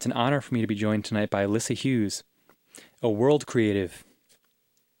It's an honor for me to be joined tonight by Alyssa Hughes, a world creative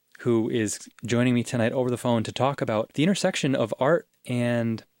who is joining me tonight over the phone to talk about the intersection of art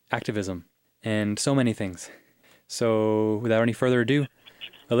and activism and so many things. So without any further ado,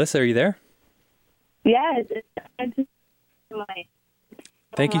 Alyssa, are you there? Yes. Thank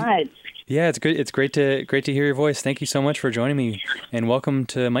you. Yeah, it's good. It's great to hear your voice. Thank you so much for joining me, and welcome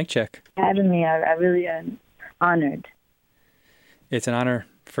to Mic Check. Having me, I really am honored. It's an honor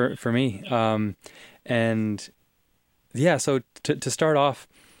for me. And yeah, so to start off,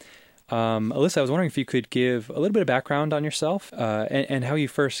 Alyssa, I was wondering if you could give a little bit of background on yourself and how you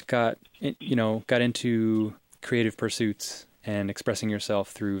first got into creative pursuits and expressing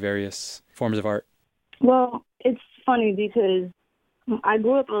yourself through various forms of art. Well, it's funny because I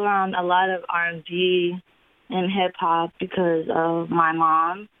grew up around a lot of R&B and hip hop because of my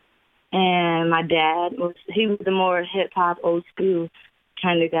mom, and my dad he was the more hip hop, old school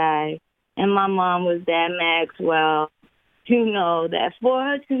kind of guy, and my mom was that Maxwell. You know, that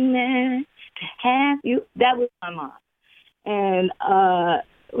fortunate to have you. That was my mom. And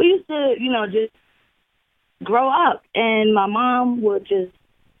we used to, just grow up. And my mom would just,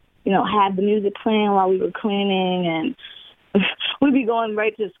 have the music playing while we were cleaning. And we'd be going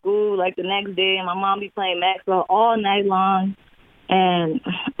right to school like the next day. And my mom be playing Maxwell all night long. And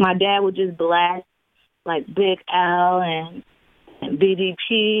my dad would just blast like Big L and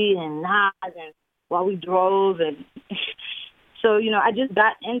BDP and Nas and while we drove. And so, I just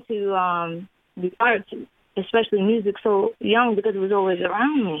got into the arts, especially music, so young because it was always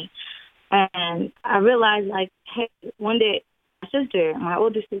around me. And I realized, hey, one day, my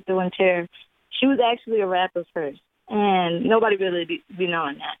older sister, Winter, she was actually a rapper first. And nobody really be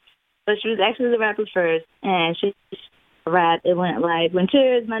knowing that. But she was actually the rapper first, and she rapped. It went like,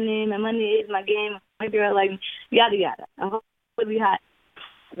 Winter is my name, and money is my game. My girl, like, yada, yada. I hope it be hot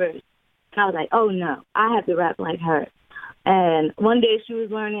first. And I was like, oh, no, I have to rap like her. And one day she was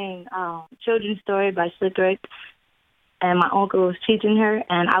learning Children's Story by Slick Rick, and my uncle was teaching her,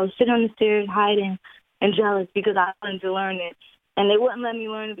 and I was sitting on the stairs hiding and jealous because I wanted to learn it. And they wouldn't let me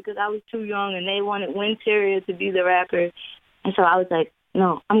learn it because I was too young, and they wanted Winterior to be the rapper. And so I was like,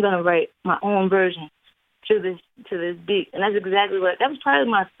 no, I'm going to write my own version to this beat. And that's exactly that was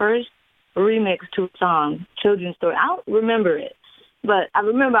probably my first remix to a song, Children's Story. I don't remember it, but I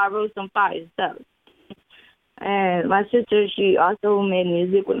remember I wrote some fire stuff. And my sister, she also made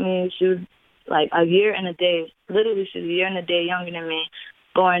music with me. She was like a year and a day. Literally, she was a year and a day younger than me.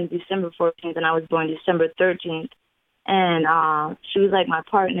 Born December 14th, and I was born December 13th. And she was like my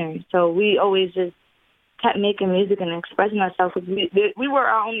partner. So we always just kept making music and expressing ourselves. We were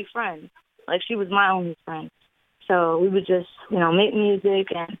our only friends. Like, she was my only friend. So we would just, make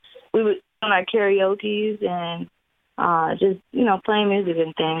music, and we would do our karaoke's and just, playing music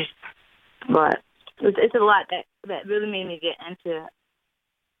and things. But it's a lot that really made me get into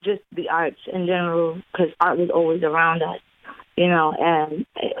just the arts in general, because art was always around us, and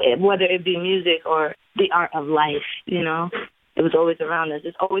whether it be music or the art of life, it was always around us.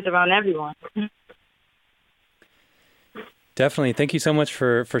 It's always around everyone. Definitely. Thank you so much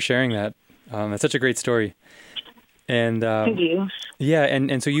for sharing that. That's such a great story. And thank you. Yeah,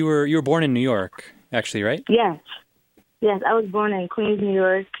 and so you were born in New York, actually, right? Yes, I was born in Queens, New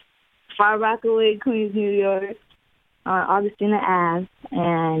York. Far Rockaway, Queens, New York, on Augustina Ave,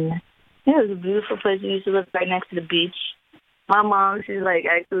 and it was a beautiful place. We used to live right next to the beach. My mom, she's like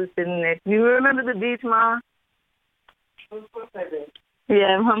actually sitting there. You remember the beach, Mom? Of course I did.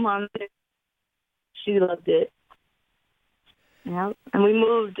 Yeah, my mom, she loved it. Yeah, and we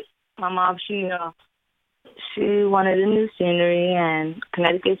moved. My mom, she wanted a new scenery, and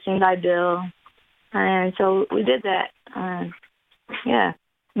Connecticut seemed ideal, and so we did that. Yeah.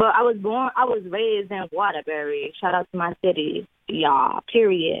 But I was raised in Waterbury. Shout out to my city, y'all,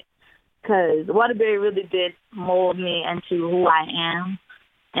 period. Because Waterbury really did mold me into who I am.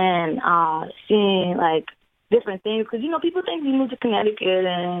 And seeing, different things. Because, people think you move to Connecticut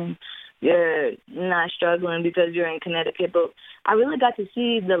and you're not struggling because you're in Connecticut. But I really got to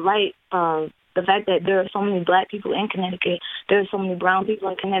see the light of the fact that there are so many black people in Connecticut. There are so many brown people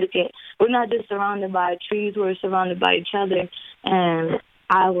in Connecticut. We're not just surrounded by trees. We're surrounded by each other. And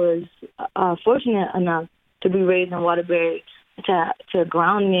I was fortunate enough to be raised in Waterbury to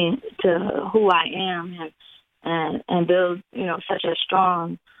ground me to who I am and build, such a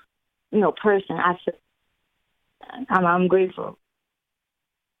strong, person. I'm grateful.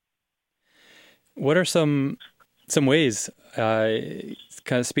 What are some ways, kind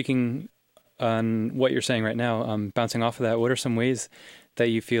of speaking on what you're saying right now, bouncing off of that, what are some ways that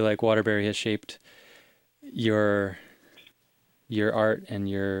you feel like Waterbury has shaped your your art and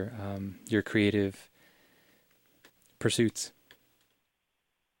your creative pursuits?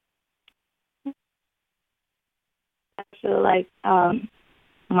 I feel like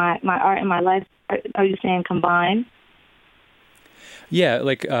my art and my life. Are you saying combined? Yeah,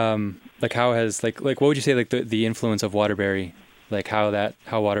 like how has like what would you say like the influence of Waterbury, like how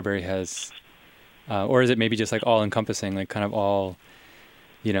Waterbury has, or is it maybe just like all encompassing, like kind of all,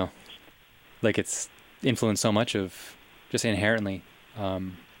 you know, like it's influenced so much of just inherently,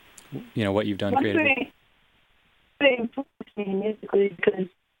 what you've done One creatively. thing that influenced me musically because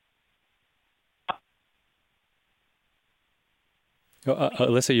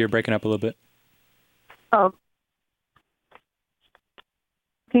Alyssa, you're breaking up a little bit. oh,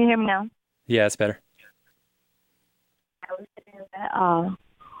 can you hear me now? Yeah, it's better. I was saying that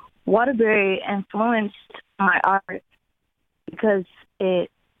Waterbury influenced my art because it,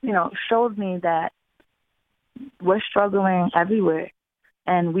 showed me that we're struggling everywhere,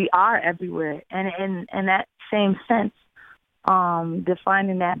 and we are everywhere. And in that same sense,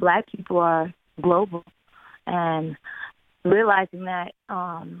 defining that Black people are global and realizing that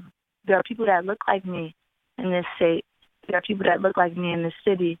there are people that look like me in this state. There are people that look like me in this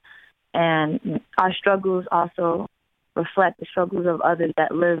city, and our struggles also reflect the struggles of others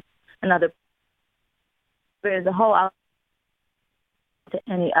that live in other. Whereas the whole out to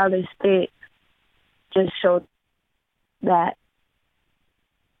any other state just showed that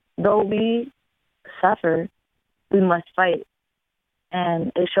though we suffer, we must fight.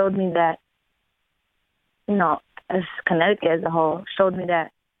 And it showed me that, as Connecticut as a whole, showed me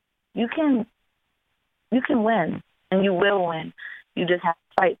that you can win and you will win. You just have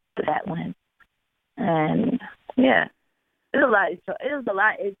to fight for that win. And yeah, it was a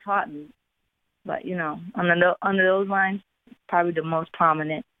lot it taught me. But under those lines, probably the most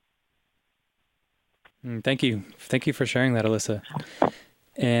prominent. Thank you for sharing that, Alyssa.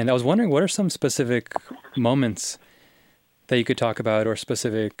 And I was wondering, what are some specific moments that you could talk about, or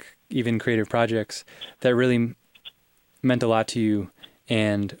specific even creative projects that really meant a lot to you,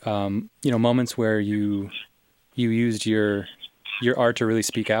 and moments where you used your art to really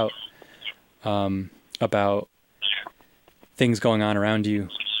speak out about things going on around you,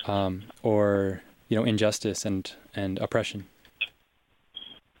 or injustice and oppression.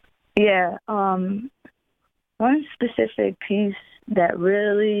 Yeah, one specific piece that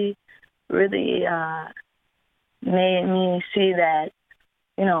really, really made me see that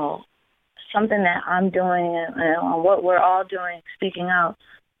something that I'm doing and what we're all doing, speaking out,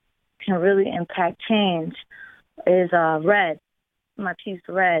 can really impact change is Red, my piece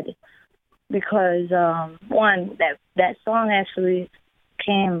Red, because one, that song actually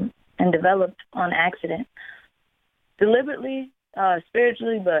came and developed on accident, deliberately,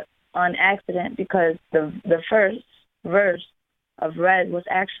 spiritually, but on accident, because the first verse of Red was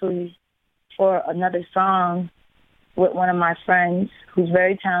actually for another song with one of my friends who's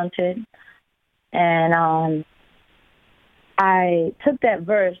very talented. And I took that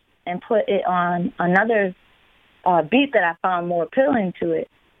verse and put it on another beat that I found more appealing to it.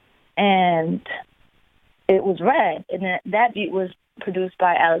 And it was Red. And that beat was produced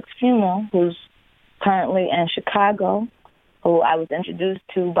by Alex Fumo, who's currently in Chicago, who I was introduced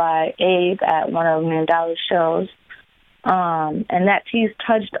to by Abe at one of Mandela's shows. And that piece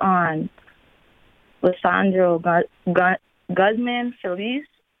touched on Lissandro Guzman Feliz,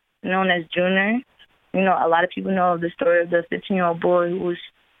 known as Junior. A lot of people know the story of the 15-year-old boy who was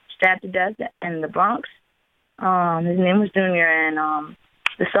stabbed to death in the Bronx. His name was Junior, and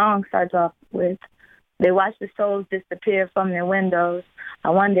the song starts off with, "They watch the souls disappear from their windows. I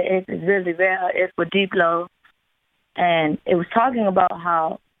wonder if it's really real or if we're deep low." And it was talking about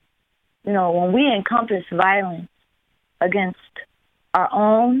how, when we encompass violence against our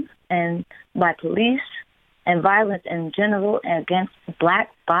own and by police, and violence in general against Black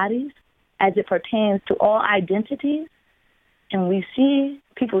bodies as it pertains to all identities, and we see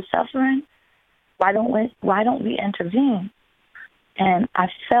people suffering, why don't we intervene? And I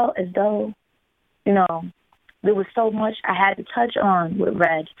felt as though, there was so much I had to touch on with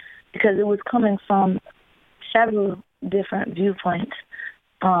Red, because it was coming from several different viewpoints.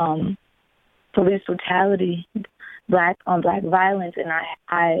 Police brutality, Black on Black violence, and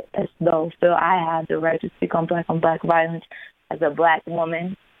I as though feel I have the right to speak on Black violence as a Black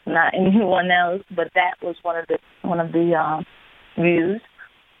woman, not anyone else. But that was one of the views,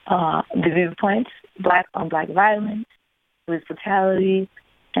 the viewpoints: Black on Black violence, police brutality,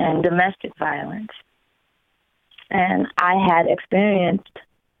 and domestic violence. And I had experienced,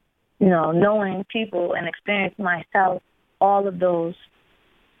 knowing people and experienced myself all of those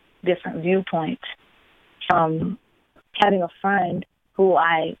different viewpoints from having a friend who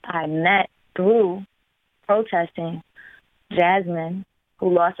I met through protesting, Jasmine,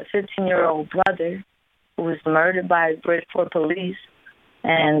 who lost a 15-year-old brother who was murdered by Bridgeport police,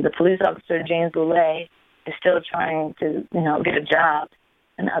 and the police officer, James Boulay, is still trying to, get a job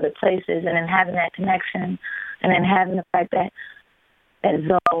in other places, and then having that connection, and then having the fact that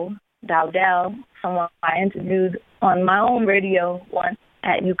Zoe Dowdell, someone I interviewed on my own radio once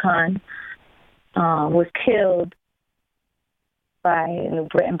at UConn, was killed by New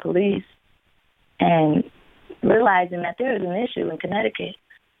Britain police, and realizing that there is an issue in Connecticut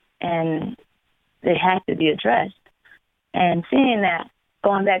and they have to be addressed. And seeing that,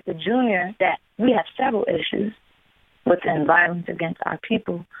 going back to Junior, that we have several issues within violence against our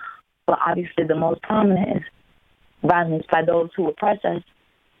people, but obviously the most prominent is violence by those who oppress us.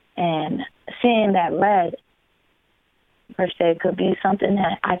 And seeing that Red, per se, could be something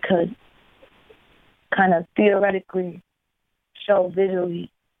that I could kind of theoretically show visually,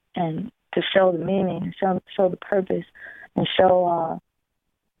 and to show the meaning, show the purpose, and show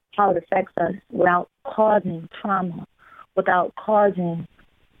how it affects us without causing trauma, without causing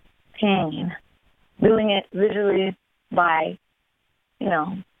pain. Doing it visually by,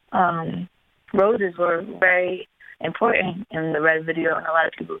 roses were very important in the Red video, and a lot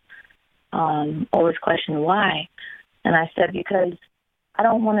of people always question why. And I said, because I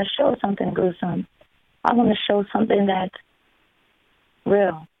don't want to show something gruesome. I want to show something that's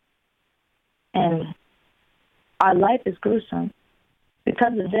real. And our life is gruesome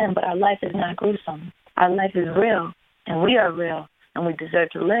because of them, but our life is not gruesome. Our life is real, and we are real, and we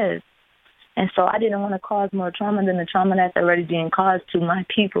deserve to live. And so I didn't want to cause more trauma than the trauma that's already being caused to my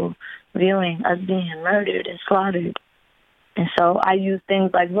people, viewing us being murdered and slaughtered. And so I use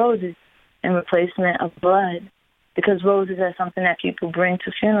things like roses in replacement of blood, because roses are something that people bring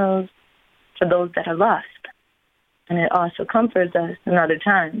to funerals for those that are lost. And it also comforts us in other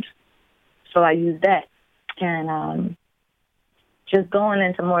times. So I use that. And just going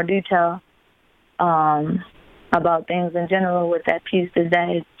into more detail about things in general with that piece is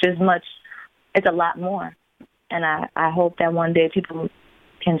that it's a lot more. And I hope that one day people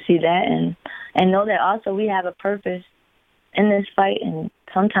can see that and know that also we have a purpose in this fight, and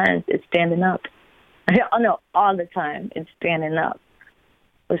sometimes it's standing up. No, all the time it's standing up.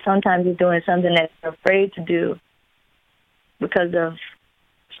 But sometimes it's doing something that you're afraid to do because of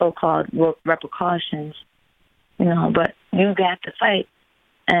so-called repercussions, but you got to fight.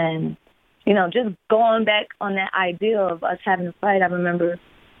 And, just going back on that idea of us having to fight, I remember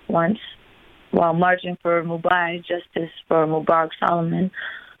once while marching for Mubai, justice for Mubarak Solomon,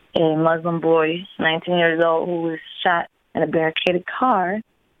 a Muslim boy, 19 years old, who was shot in a barricaded car,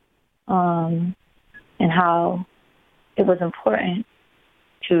 and how it was important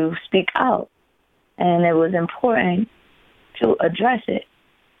to speak out, and it was important to address it,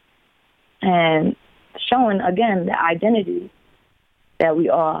 and showing, again, the identity that we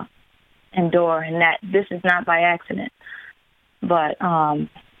all endure, and that this is not by accident. But,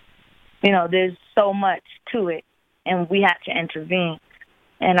 there's so much to it, and we have to intervene.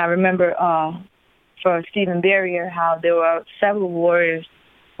 And I remember for Stephen Barrier how there were several warriors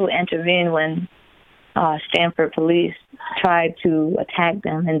who intervened when Stanford police tried to attack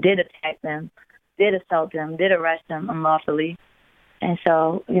them and did attack them, did assault them, did arrest them unlawfully. And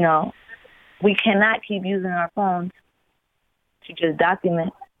so, we cannot keep using our phones to just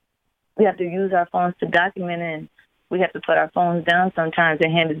document. We have to use our phones to document, and we have to put our phones down sometimes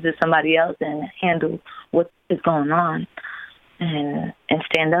and hand it to somebody else and handle what is going on and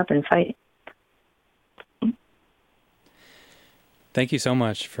stand up and fight. Thank you so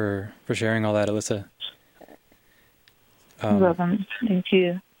much for sharing all that, Alyssa. You're welcome. Thank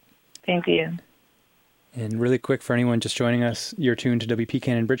you. Thank you. And really quick, for anyone just joining us, you're tuned to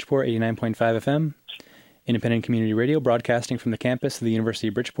WPCAN in Bridgeport, 89.5 FM, independent community radio broadcasting from the campus of the University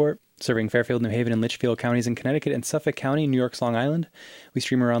of Bridgeport, serving Fairfield, New Haven, and Litchfield counties in Connecticut, and Suffolk County, New York's Long Island. We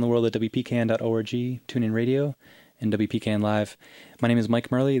stream around the world at WPCAN.org, TuneIn Radio, and WPCAN Live. My name is Mike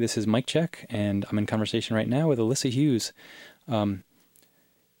Murley. This is Mike Check, and I'm in conversation right now with Alyssa Hughes,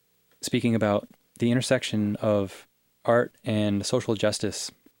 speaking about the intersection of art and social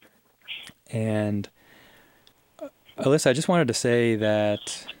justice. And Alyssa, I just wanted to say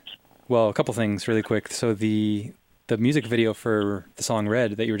that, well, a couple things really quick. So the music video for the song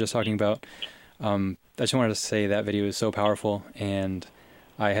Red that you were just talking about, I just wanted to say that video is so powerful, and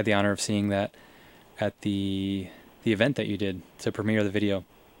I had the honor of seeing that at the event that you did to premiere the video.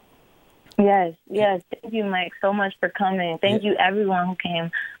 Yes. Thank you, Mike, so much for coming. Thank you, everyone who came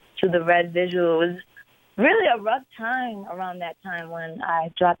to the Red visual. It was really a rough time around that time when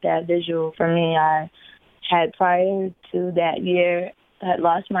I dropped that visual. For me, I had prior to that year had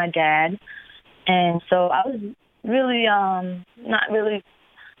lost my dad, and so I was really not really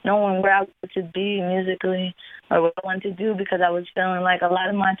knowing where I wanted to be musically or what I wanted to do, because I was feeling like a lot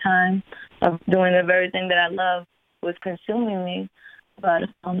of my time of doing the very thing that I love was consuming me. But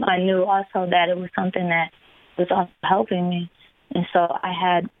I knew also that it was something that was also helping me. And so I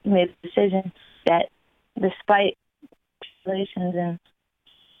had made a decision that despite tribulations and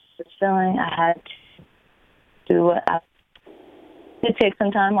the feeling, I had to do what I to take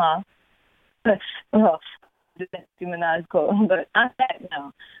some time off. Well, demonized quote, but not that,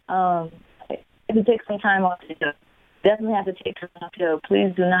 no. To take some time off to definitely have to take time off to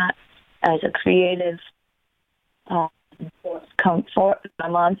please do not, as a creative, come for. My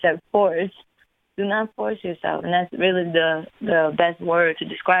mom said force. Do not force yourself, and that's really the best word to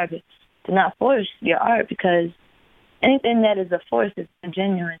describe it. Do not force your art, because anything that is a force is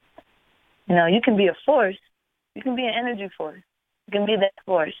genuine. You know, you can be a force. You can be an energy force. You can be that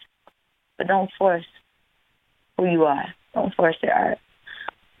force, but don't force who you are. Don't force your art.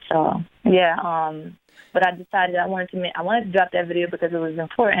 So yeah, but I decided I wanted to drop that video because it was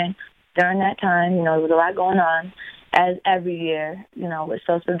important during that time. You know, there was a lot going on, as every year, you know, with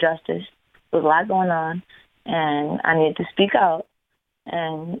social justice. There was a lot going on, and I needed to speak out.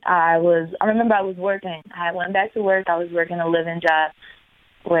 And I remember I was working. I went back to work. I was working a living job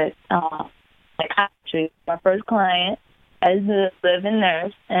with psychiatry. My first client as a living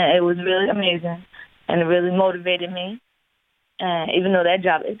nurse, and it was really amazing, and it really motivated me. And even though that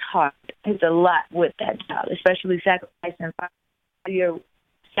job is hard, it's a lot with that job, especially sacrificing 5 year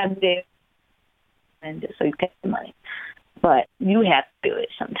 7 days, and just so you get the money. But you have to do it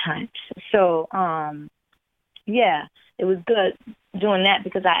sometimes. So, yeah, it was good doing that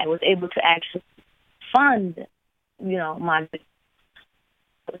because I was able to actually fund, you know,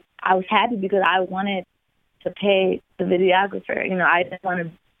 I was happy because I wanted to pay the videographer. You know, I didn't want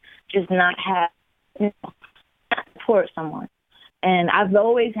to just not have, you know, support someone. And I've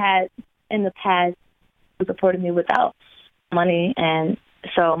always had, in the past, who supported me without money. And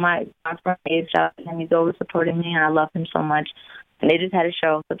so my friend Abe Shop, and he's always supporting me, and I love him so much. And they just had a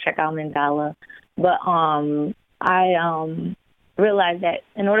show, so check out Mandala. But I realized that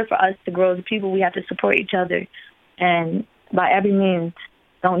in order for us to grow as a people, we have to support each other. And by every means,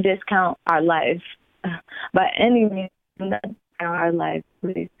 don't discount our life. By any means, don't discount our life,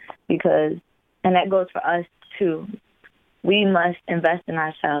 please. Because, and that goes for us, too. We must invest in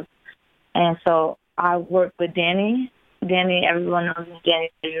ourselves. And so I worked with Danny. Danny, everyone knows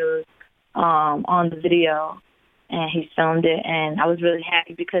Danny on the video, and he filmed it. And I was really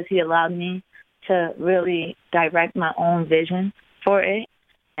happy because he allowed me to really direct my own vision for it.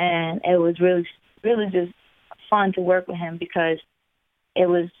 And it was really, really just fun to work with him because it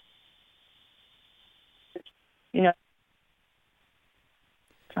was, you know,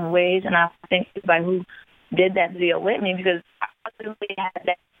 some ways. And I think everybody who did that video with me, because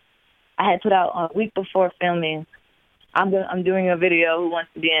I had put out a week before filming, I'm doing a video, who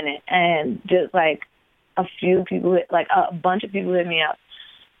wants to be in it, and just like a few people, like a bunch of people hit me up,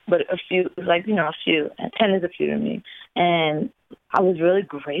 but a few, like, you know, a few, and 10 is a few to me, and I was really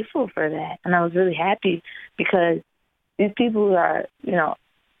grateful for that, and I was really happy because these people are, you know,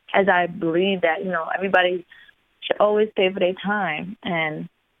 as I believe that, you know, everybody should always pay for their time, and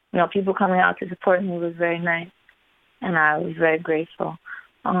you know, people coming out to support me was very nice, and I was very grateful.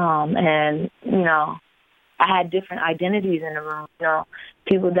 And, you know, I had different identities in the room, you know,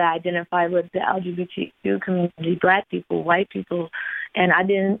 people that identify with the LGBTQ community, Black people, white people, and I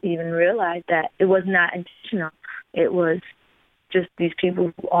didn't even realize that it was not intentional. It was just these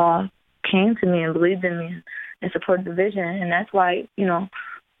people who all came to me and believed in me and supported the vision, and that's why, you know,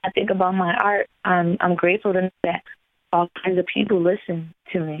 I think about my art, I'm grateful to know that all kinds of people listen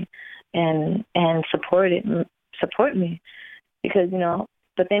to me and support me, because, you know,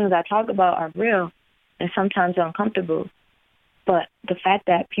 the things I talk about are real and sometimes uncomfortable. But the fact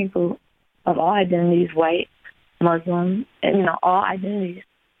that people of all identities, white, Muslim, and, you know, all identities,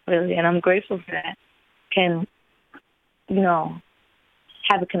 really, and I'm grateful for that, can, you know,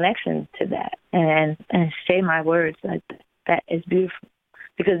 have a connection to that and say my words like that is beautiful.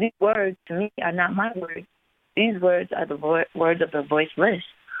 Because these words, to me, are not my words. These words are the words of the voiceless,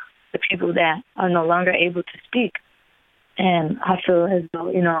 the people that are no longer able to speak. And I feel as though,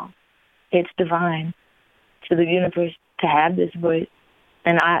 you know, it's divine to the universe to have this voice.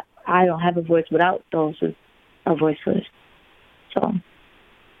 And I don't have a voice without those who are voiceless. So.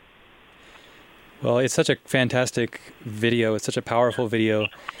 Well, it's such a fantastic video. It's such a powerful video.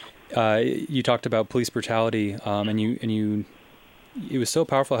 You talked about police brutality, and you it was so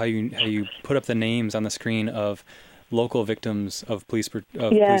powerful how you put up the names on the screen of local victims of police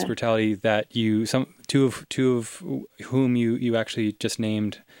brutality that two of whom you actually just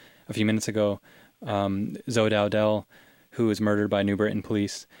named a few minutes ago, Zoe Dowdell, who was murdered by New Britain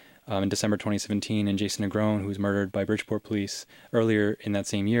police in December 2017, and Jason Negron, who was murdered by Bridgeport police earlier in that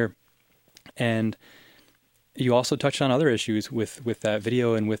same year. And you also touched on other issues with that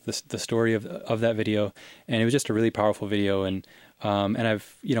video and with the story of that video, and it was just a really powerful video. And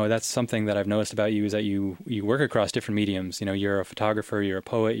I've, that's something that I've noticed about you, is that you work across different mediums. You're a photographer, you're a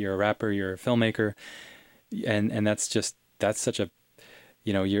poet, you're a rapper, you're a filmmaker, and that's such a,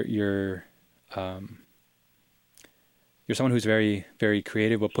 you're someone who's very, very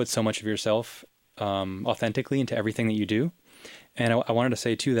creative, but puts so much of yourself authentically into everything that you do. And I wanted to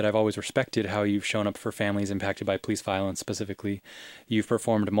say, too, that I've always respected how you've shown up for families impacted by police violence specifically. You've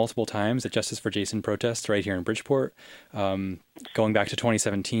performed multiple times at Justice for Jason protests right here in Bridgeport, going back to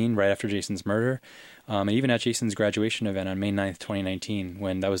 2017, right after Jason's murder, and even at Jason's graduation event on May 9th, 2019,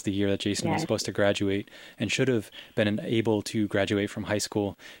 when that was the year that Jason was supposed to graduate and should have been able to graduate from high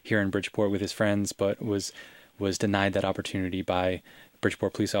school here in Bridgeport with his friends, but was denied that opportunity by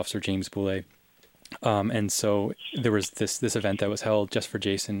Bridgeport police officer James Boulay. And so there was this event that was held just for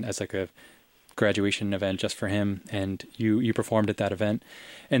Jason as like a graduation event just for him, and you performed at that event.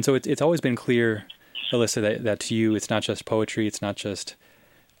 And so it's always been clear, Alyssa, that to you it's not just poetry, it's not just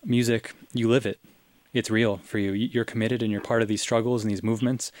music, you live it. It's real for you. You're committed and you're part of these struggles and these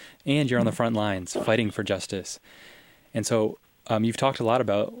movements, and you're on the front lines fighting for justice. And so you've talked a lot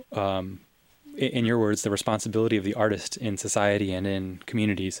about, in your words, the responsibility of the artist in society and in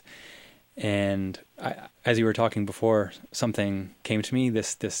communities. And as you were talking before, something came to me,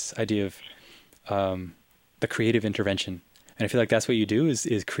 this idea of the creative intervention. And I feel like that's what you do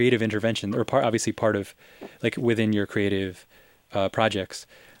is creative intervention, or obviously part of, like, within your creative projects.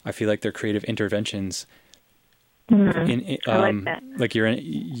 I feel like they're creative interventions. Mm-hmm. I like that. Like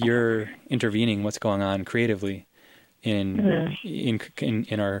you're intervening what's going on creatively in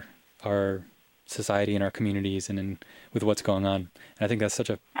our society, in our communities, and with what's going on. And I think that's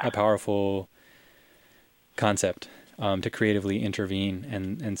such a powerful concept, to creatively intervene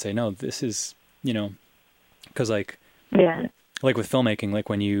and say, no, this is, because like with filmmaking, like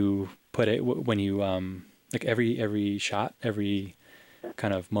when you put it, like every shot, every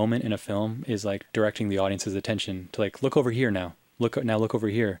kind of moment in a film is like directing the audience's attention to, like, look over here now, look over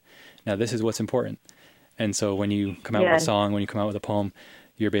here. Now this is what's important. And so when you come out with a song, when you come out with a poem,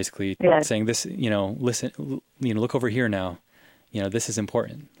 you're basically saying this, listen, look over here now, this is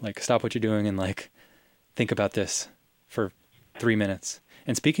important. Like, stop what you're doing and, like, think about this for 3 minutes.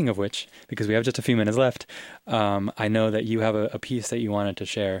 And speaking of which, because we have just a few minutes left, I know that you have a piece that you wanted to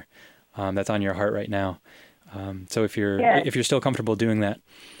share that's on your heart right now. So if you're still comfortable doing that,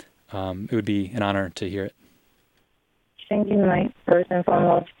 it would be an honor to hear it. Thank you, Mike, first and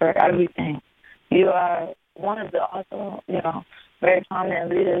foremost, for everything. You are one of the also, very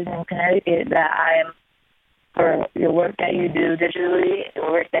prominent leaders in Connecticut that I am, for your work that you do digitally, the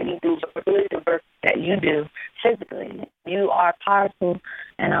work that you do verbally, the work that you do physically. You are powerful,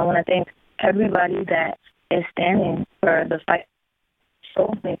 and I want to thank everybody that is standing for the fight.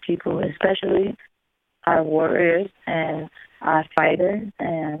 So many people, especially our warriors and our fighters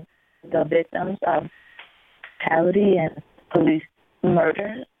and the victims of brutality and police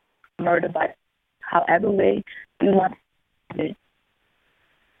murder by however way you want it,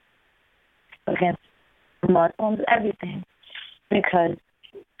 against Muslims, everything, because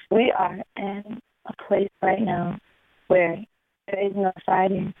we are in a place right now where there is no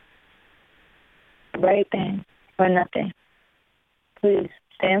fighting, right thing or nothing. Please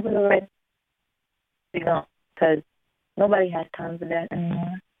stand for the right thing, because nobody has time for that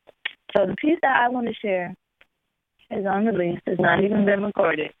anymore. So the piece that I want to share is unreleased. It's not even been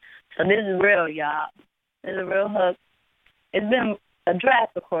recorded. So this is real, y'all. This is a real hook. It's been a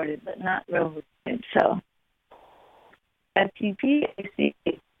draft recorded, but not real recorded. So FTPAC.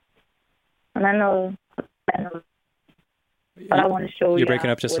 And I know, but I want to show you. You're breaking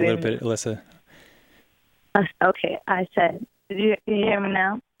up just a little bit, Alyssa. Okay, I said, can you hear me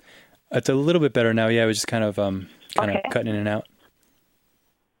now? It's a little bit better now. Yeah, it was just kind of cutting in and out.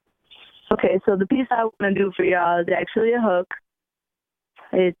 Okay, so the piece I want to do for y'all is actually a hook.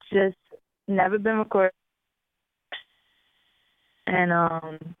 It's just never been recorded. And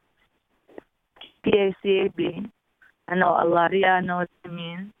PACAB. I know a lot of y'all know what it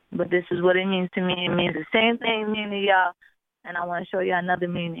means, but this is what it means to me. It means the same thing meaning to y'all, and I want to show you another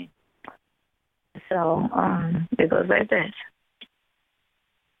meaning. So it goes like this.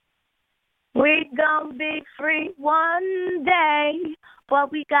 We gonna be free one day,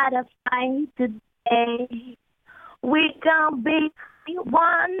 but we gotta fight today. We gonna be free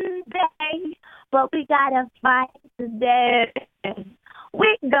one day, but we gotta fight today.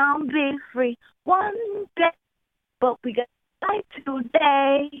 We gonna be free one day, but we gotta fight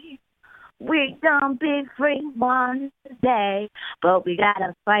today. We gonna be free one day, but we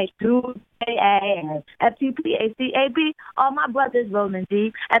gotta fight today. FGPACAB, all my brothers rolling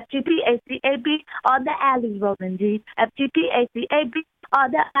deep. FGPACAB, all the alleys rolling deep. FGPACAB, all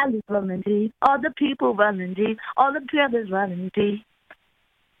the alleys rolling deep. All the people rolling deep. All the brothers rolling deep.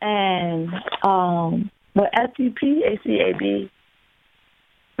 And what FGPACAB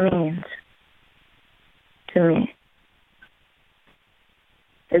means to me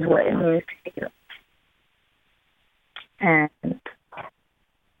is what it means to you. And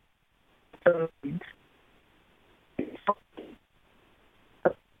it means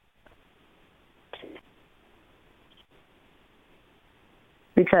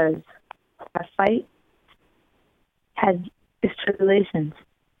because our fight has its tribulations,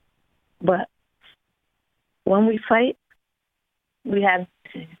 but when we fight, we have,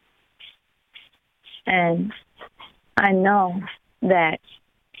 and I know that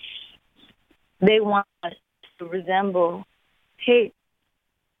they want us to resemble hate,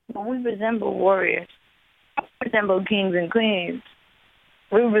 but we resemble warriors. We resemble kings and queens.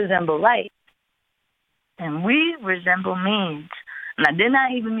 We resemble light. And we resemble means. And I did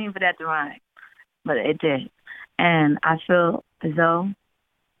not even mean for that to rhyme, but it did. And I feel as though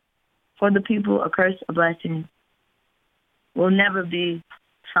for the people, a curse, a blessing will never be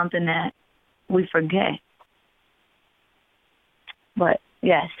something that we forget. But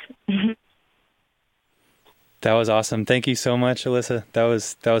yes. That was awesome. Thank you so much, Alyssa. That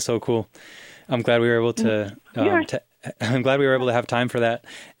was so cool. I'm glad we were able to. I'm glad we were able to have time for that.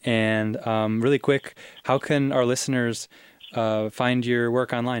 And really quick, how can our listeners find your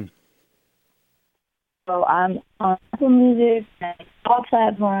work online? So I'm on Apple Music and all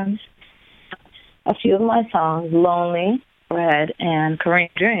platforms. A few of my songs, Lonely, Red, and Korean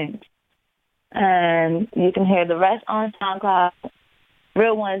Dreams. And you can hear the rest on SoundCloud.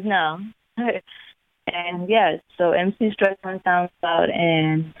 Real ones now. And yes, so MC Stretch on SoundCloud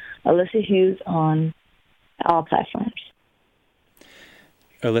and Alyssa Hughes on all platforms.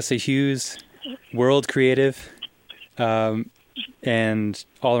 Alyssa Hughes, world creative, and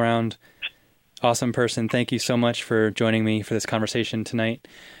all around awesome person. Thank you so much for joining me for this conversation tonight,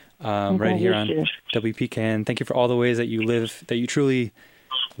 right here on WPKN. Thank you for all the ways that you live, that you truly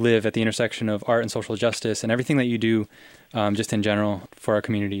live at the intersection of art and social justice, and everything that you do, just in general for our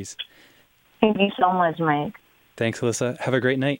communities. Thank you so much, Mike. Thanks, Alyssa. Have a great night.